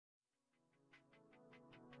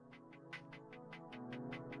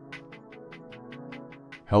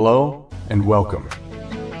Hello and welcome.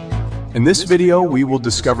 In this video, we will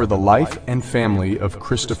discover the life and family of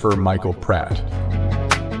Christopher Michael Pratt.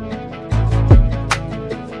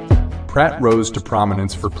 Pratt rose to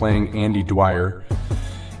prominence for playing Andy Dwyer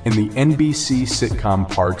in the NBC sitcom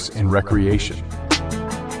Parks and Recreation.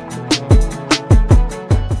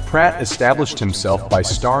 Pratt established himself by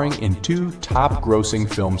starring in two top-grossing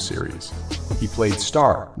film series. He played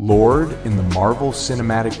Star-Lord in the Marvel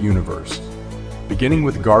Cinematic Universe, beginning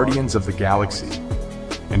with Guardians of the Galaxy,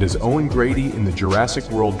 and as Owen Grady in the Jurassic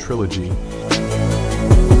World trilogy.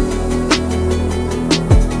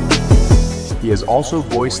 He has also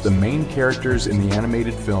voiced the main characters in the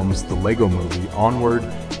animated films The Lego Movie, Onward,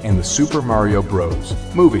 and the Super Mario Bros.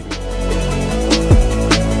 Movie.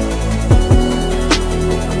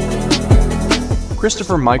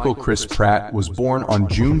 Christopher Michael "Chris" Pratt was born on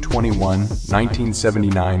June 21,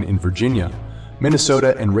 1979 in Virginia,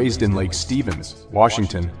 Minnesota, and raised in Lake Stevens,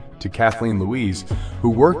 Washington, to Kathleen Louise, who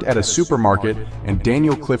worked at a supermarket, and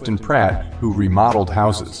Daniel Clifton Pratt, who remodeled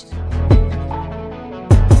houses.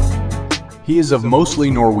 He is of mostly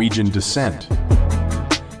Norwegian descent.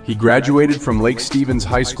 He graduated from Lake Stevens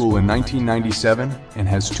High School in 1997 and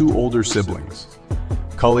has two older siblings,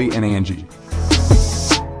 Cully and Angie.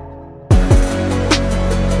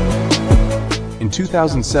 In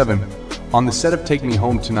 2007, on the set of Take Me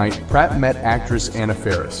Home Tonight, Pratt met actress Anna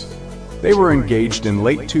Faris. They were engaged in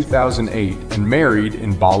late 2008 and married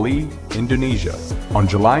in Bali, Indonesia, on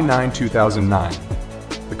July 9, 2009.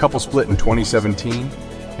 The couple split in 2017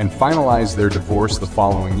 and finalized their divorce the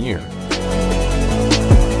following year.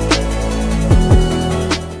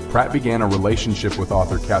 Pratt began a relationship with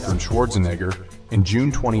author Katherine Schwarzenegger in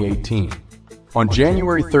June 2018. On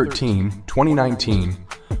January 13, 2019,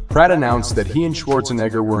 Pratt announced that he and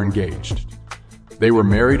Schwarzenegger were engaged. They were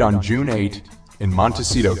married on June 8 in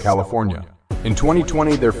Montecito, California. In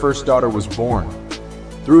 2020, their first daughter was born.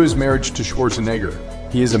 Through his marriage to Schwarzenegger,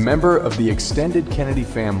 he is a member of the extended Kennedy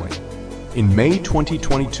family. In May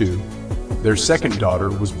 2022, their second daughter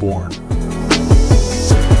was born.